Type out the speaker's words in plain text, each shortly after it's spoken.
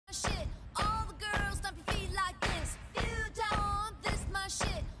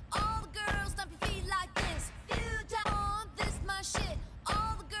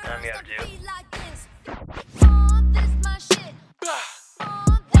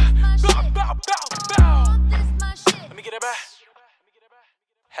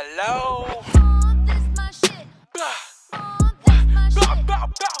Hello.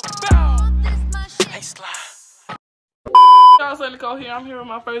 Hey, slime. Y'all, it's Nicole here. I'm here with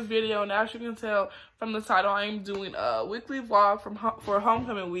my first video, and as you can tell from the title, I am doing a weekly vlog for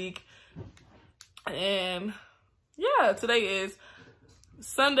homecoming week. And yeah, today is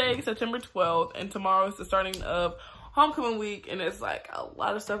Sunday, September 12th, and tomorrow is the starting of homecoming week, and it's like a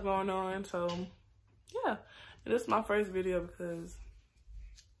lot of stuff going on. So yeah, and this is my first video because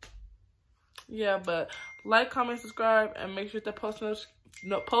yeah, but like, comment, subscribe, and make sure to post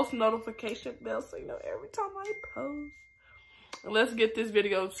notification bell so you know every time I post. And let's get this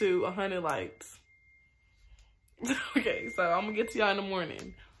video to 100 likes. Okay, so I'm gonna get to y'all in the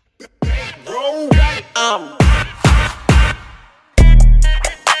morning.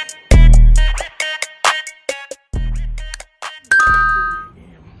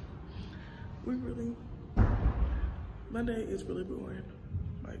 Monday is really boring.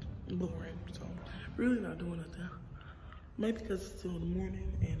 Like, boring. So, really not doing nothing. Maybe because it's still in the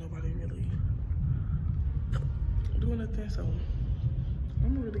morning and nobody really doing nothing. So,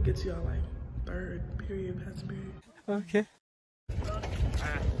 I'm gonna really get to y'all like third period, past period. Okay.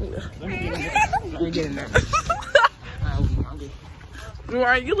 Let me get in there.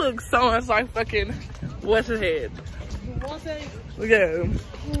 Right, you look so much like fucking what's his head. Yeah. Do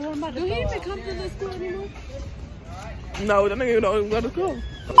he even come to the school anymore? No, that nigga even know go to school.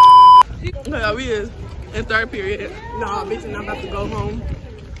 Yeah, we is in third period. Nah, bitch, and I'm about to go home.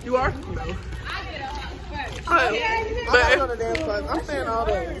 You are? No. I'm staying all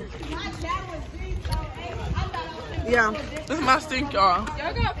day. Yeah, this is my stink, y'all.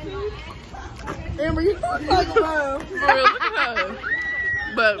 Y'all got food? Amber, you look like a man. For real, look at her.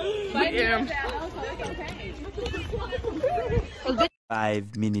 But, yeah.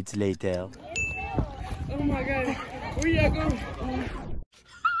 5 minutes later. Oh my god. Where y'all going?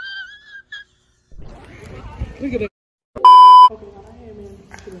 Look at it. Okay,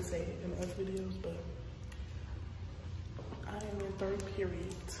 I shouldn't say it in other videos, but I am in third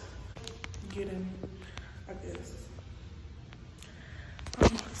period. Getting, I guess, I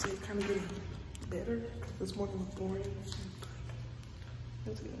don't know how to say it, kind of getting better. This morning was boring.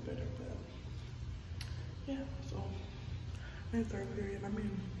 It's getting better, but yeah, so I'm in third period. I'm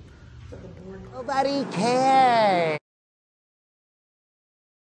in the board class. Nobody cares.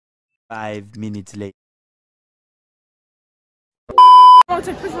 5 minutes later. Oh,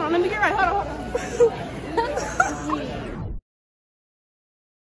 take this one. Let me get right. Hold on.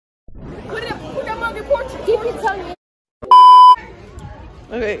 Put that mug in porch. Keep your tongue in.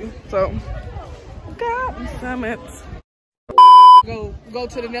 Okay, so God damn it. Go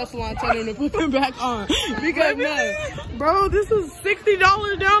to the nail salon, tell them to put them back on. Because no, bro, this is $60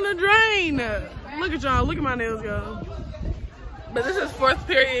 down the drain. Look at y'all, look at my nails, y'all. But this is fourth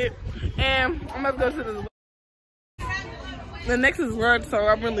period, and I'm about to go to this. The next is lunch, so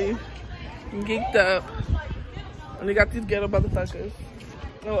I'm really geeked up. And they got these ghetto motherfuckers.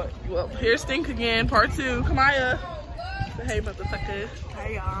 Oh, well, here's Stink again, part 2. Kamaya. Say hey, motherfucker.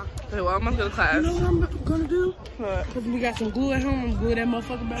 Hey, y'all. Okay, well, I'm gonna go to class. You know what I'm gonna do? What? Because we got some glue at home, I'm glue that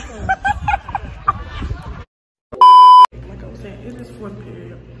motherfucker back on. Like I was saying, it is fourth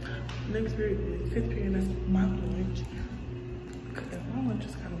period. Next period is fifth period, that's my lunch. Because my lunch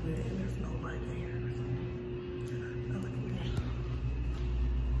is kind of weird, and there's nobody there.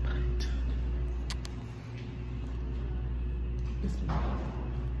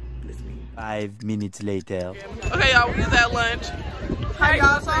 It's me. 5 minutes later. Okay, y'all, we is at lunch. Hey,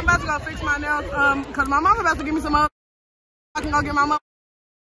 y'all, so I'm about to go fix my nails, because my mom about to give me some I can go get my mom.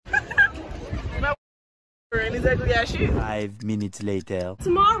 And exactly that shit. 5 minutes later.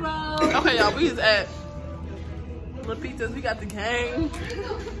 Tomorrow. Okay, y'all, we is at La Pizza's. We got the gang.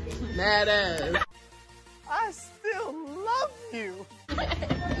 Mad ass. I still love you.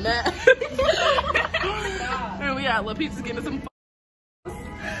 Mad. And we at La Pizza's getting some.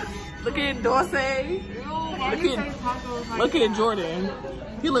 Look at Dorsey. Look at Jordan.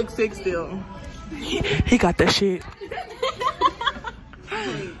 He looks sick still. He got that shit.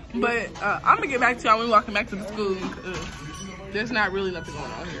 But I'm gonna get back to y'all when we're walking back to the school. There's not really nothing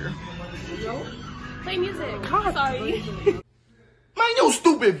going on here. Play music. Sorry. Man, you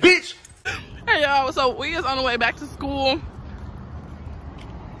stupid bitch. Hey y'all, so we is on the way back to school.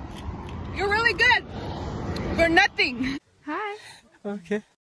 You're really good. For nothing. Hi. Okay.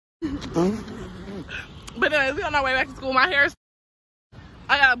 But anyways, we on our way back to school. My hair is,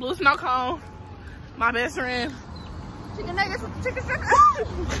 I got a blue snow cone. My best friend. Chicken nuggets with the chicken strips.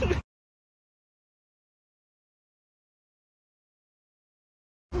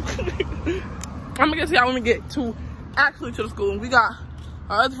 I'm gonna get to y'all when we get to actually to the school. We got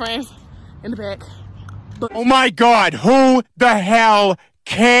our other friends in the back. But Oh my God, who the hell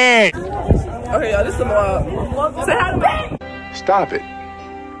cares? okay, y'all, this is the vlog. Say hi to me. Stop it.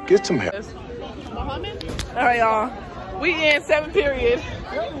 Get some help. All right, y'all. We in 7th period.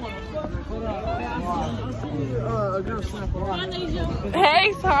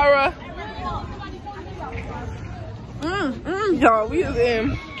 Hey, Tara. Y'all, we is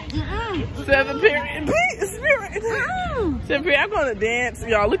in 7th period. 7th period. I'm gonna dance.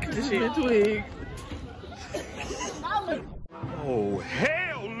 Y'all, look at this shit. Twig. Oh,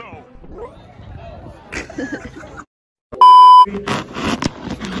 hell no.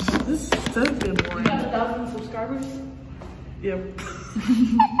 This has been boring. You got 1,000 subscribers? Yep.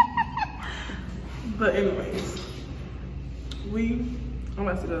 But anyways, I'm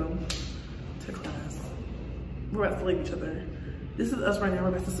about to go to class. We're about to leave each other. This is us right now. We're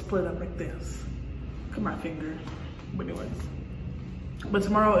about to split up like this. Look at my finger. But anyways. But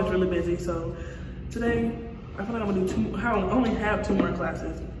tomorrow is really busy, so today I feel like I'm gonna do I only have 2 more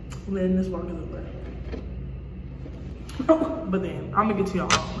classes. And then this vlog is over. Oh, but then I'm gonna get to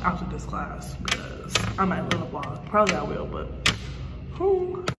y'all after this class because I might run a vlog. Probably I will, but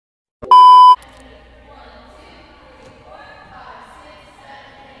who?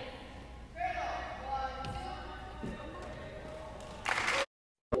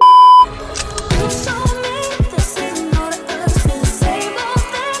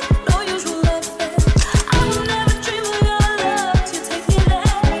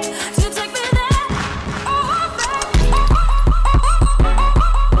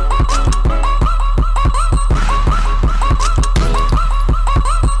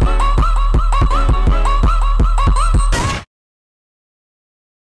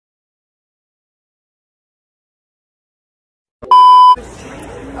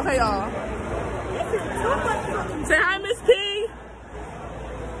 Okay, y'all. Say hi, Miss P.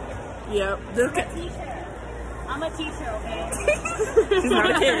 Yep. I'm a teacher, okay? She's not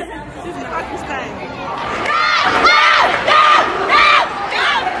a kid. She's not a thing.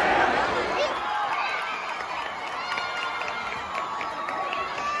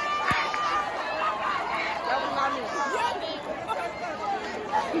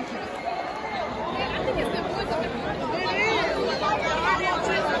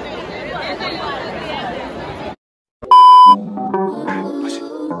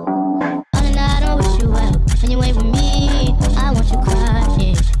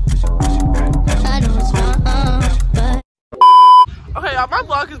 Okay, y'all, my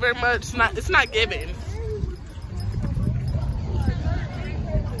vlog is very much it's not giving.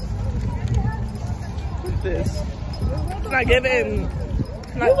 What's this? It's not giving.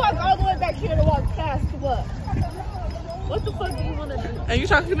 You walk all the way back here to walk past to what? What the fuck do you want to do? And you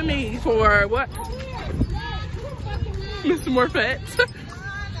talking to me for what? Mr. Morfett.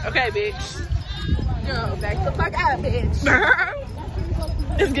 Okay, bitch. Girl, back the fuck out, bitch.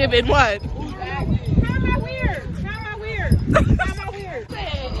 It's giving what? How am I weird? How am I weird? How am I weird?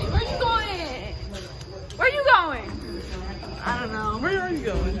 Hey, where you going? Where you going? I don't know. Where are you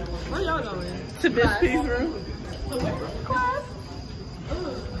going? Where y'all going? To Miss P's room. Class?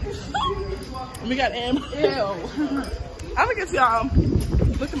 We got Amber. Ew. I'm gonna get y'all.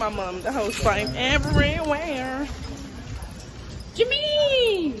 Look at my mom. The host fighting everywhere.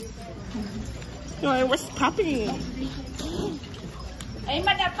 Jimmy! Yo, like, what's popping? Hey,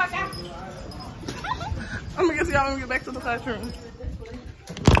 motherfucker. I'm gonna get y'all when we get back to the classroom.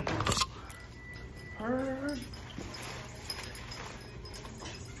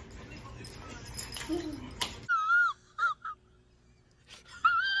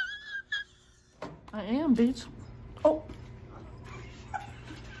 I am, bitch. Oh.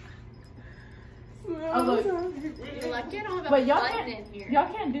 Oh, look. Like, you don't have a button in here. Y'all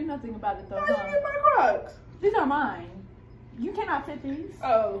can't do nothing about it though. How did you get my Crocs? These are mine. You cannot fit these.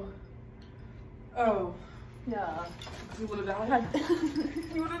 Oh. Oh. Yeah. You would've died.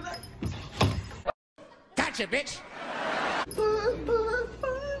 You would've died. Gotcha, bitch.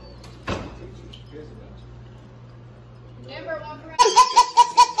 Amber, walk around.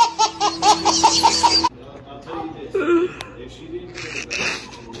 If she didn't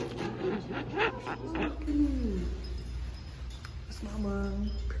It's my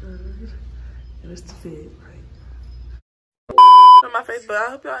mom, purred, and it's the fit, right? On my face, but I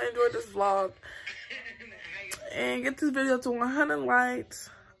hope y'all enjoyed this vlog. And get this video to 100 likes.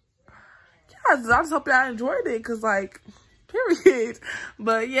 Yeah, I just hope y'all enjoyed it, cause like, period.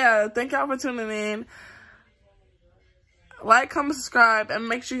 But yeah, thank y'all for tuning in. Like, comment, subscribe, and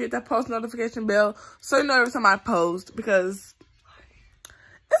make sure you hit that post notification bell so you know every time I post, because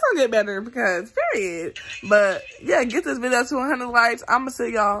it's gonna get better because period. But yeah, get this video to 100 likes. I'm gonna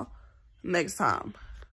see y'all next time.